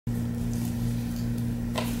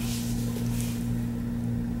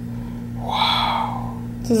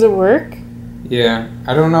Does it work? Yeah.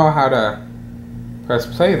 I don't know how to press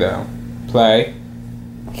play though. Play.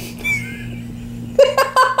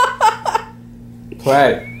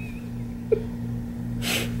 Play.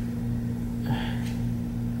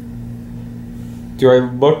 Do I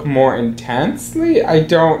look more intensely? I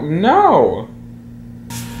don't know.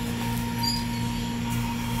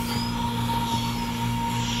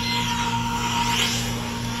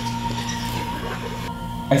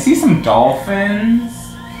 I see some dolphins.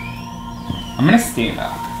 I'm gonna stand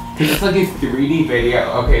up. Cause it's like a 3D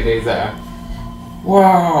video. Okay, there's a...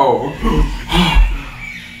 Whoa!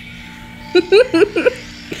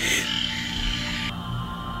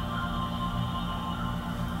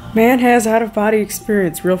 Man has out-of-body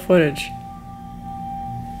experience. Real footage.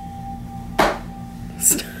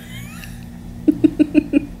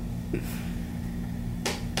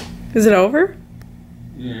 Is it over?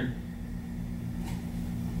 Yeah.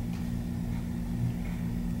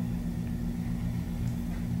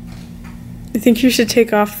 I think you should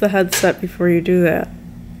take off the headset before you do that.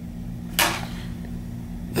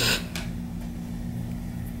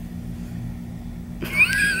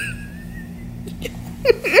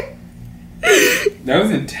 That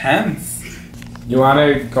was intense. You want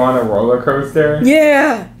to go on a roller coaster?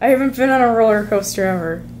 Yeah! I haven't been on a roller coaster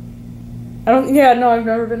ever. I've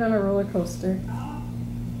never been on a roller coaster.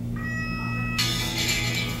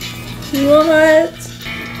 What?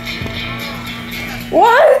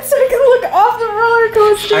 What? I can look off the roller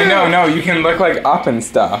coaster! I know, no, you can look like up and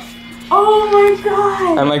stuff. Oh my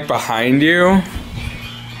god! I'm like behind you.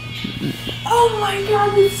 Oh my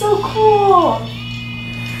god, that's so cool!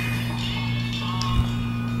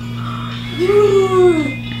 Dude.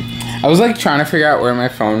 I was like trying to figure out where my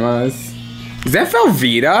phone was. Is that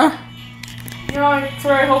Velveeta? No, it's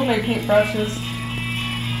where I hold my paintbrushes.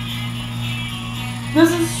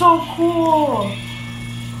 This is so cool!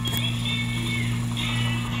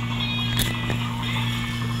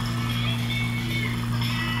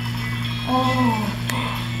 Oh.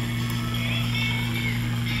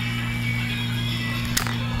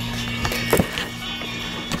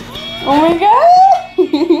 Oh my god!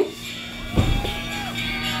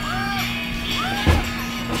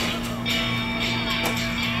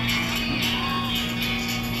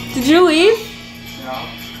 Did you leave? No.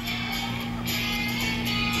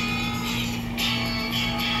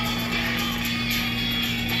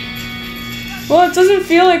 Well, it doesn't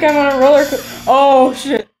feel like I'm on a roller coaster. Oh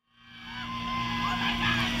shit.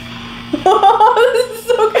 This is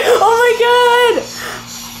so good. Oh my god!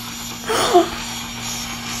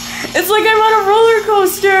 It's like I'm on a roller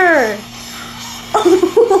coaster!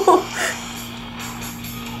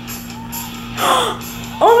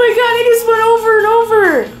 Oh my god, I just went over and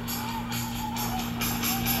over!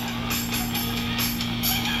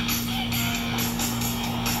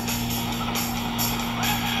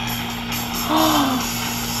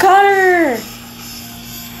 Connor!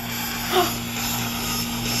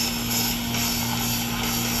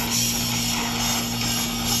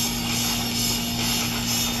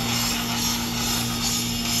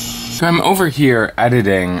 So I'm over here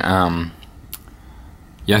editing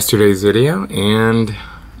yesterday's video, and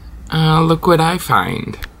look what I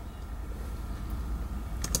find.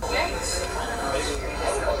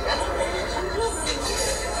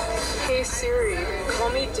 Hey Siri, call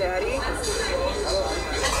me Daddy.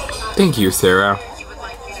 Thank you, Sarah.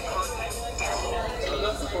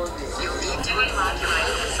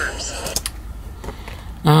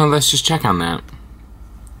 Let's just check on that.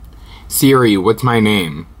 Siri, what's my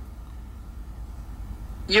name?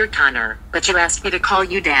 You're Connor, but you asked me to call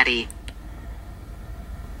you Daddy.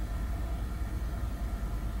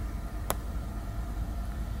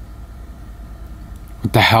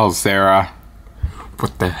 What the hell, Sarah?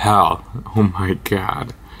 What the hell? Oh my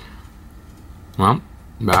god. Well,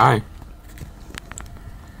 bye.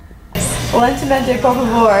 Lentamente, por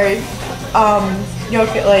favor,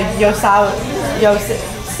 yo sé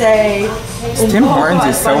Tim Hortons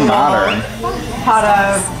is so modern.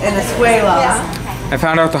 para en la escuela. I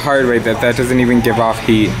found out the hard way that doesn't even give off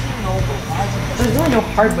heat. There's really no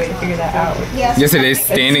hard way to figure that out. Yes, it is,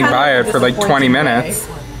 standing by it for like 20 minutes.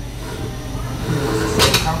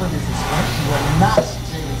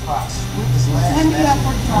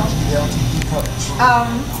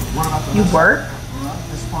 You work?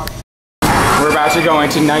 We're about to go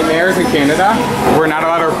into Nightmares in Canada. We're not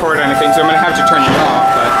allowed to record anything, so I'm gonna have to turn you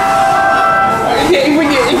off, but...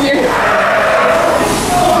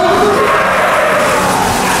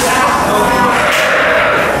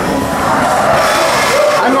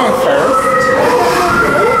 I'm going first.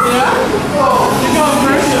 Yeah? You're going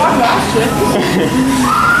first? I'm not shit.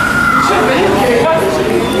 You should have been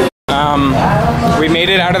here.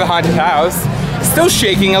 haunted house. Still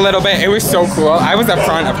shaking a little bit. It was so cool. I was up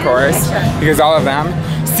front, of course, because all of them.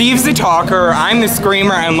 Steve's the talker, I'm the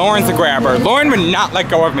screamer, and Lauren's the grabber. Lauren would not let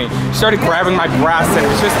go of me. She started grabbing my breasts, and it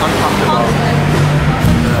was just uncomfortable.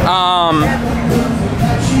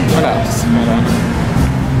 What else? Hold on.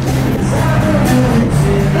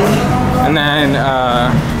 And then,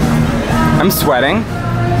 I'm sweating.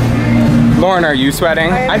 Lauren, are you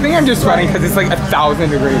sweating? I think I'm just sweating because it's like 1,000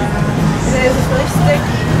 degrees. It is. It's really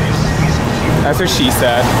sticky. That's what she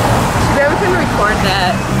said. Should be able to record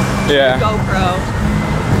that. Yeah. GoPro.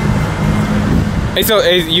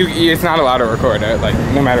 It's not allowed to record it, like,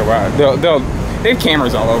 no matter what. They have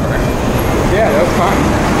cameras all over. Yeah, that was fun.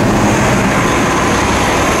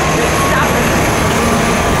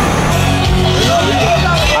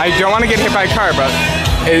 I don't want to get hit by a car, but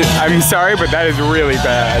I'm sorry, but that is really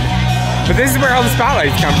bad. But this is where all the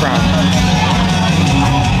spotlights come from.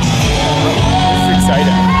 This is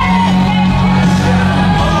exciting.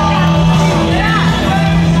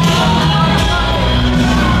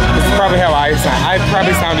 This is probably how I sound. I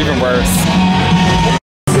probably sound even worse.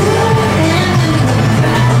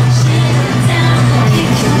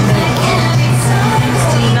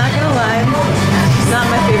 Not gonna lie, not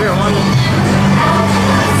my favorite one.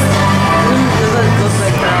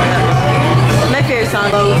 My favorite song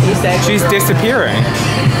is You Say. She's disappearing.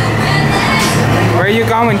 Where are you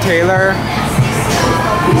going, Taylor?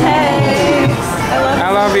 Hey,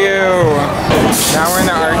 I love you. Now we're in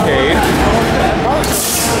the arcade.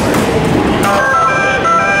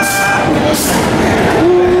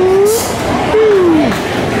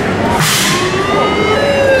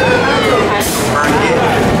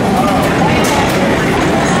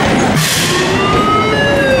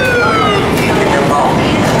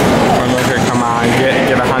 Come on,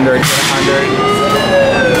 get 100, get 100.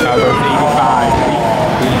 Oh, there's 85.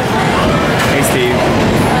 Hey, Steve.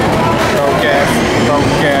 Focus,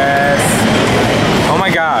 focus. Oh my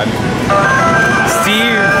God.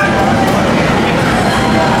 Steve.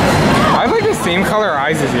 I have like the same color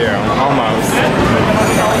eyes as you, almost.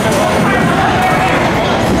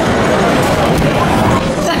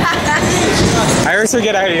 I always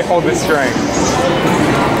forget how you hold the string.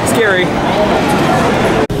 Scary.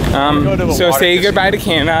 So say goodbye to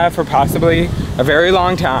Canada for possibly a very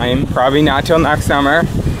long time. Probably not till next summer.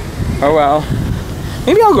 Oh well.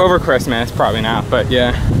 Maybe I'll go over Christmas. Probably not, but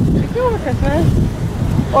yeah. We can go over Christmas.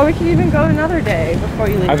 Or we can even go another day before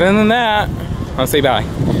you leave. Other than that, I'll say bye.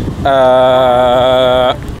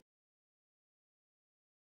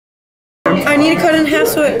 I need to cut it in half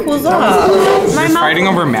so it cools off. They're fighting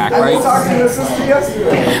over Mac Bites.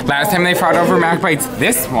 Last time they fought over Mac Bites,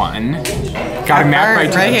 this one got a Mac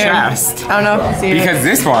Bite to the chest. I don't know if you see it. Because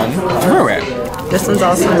this one threw it. This one's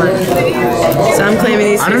also mine. So I'm claiming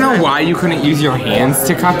these. I don't know why you couldn't use your hands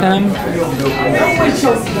to cut them.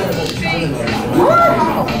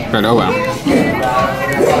 But oh well.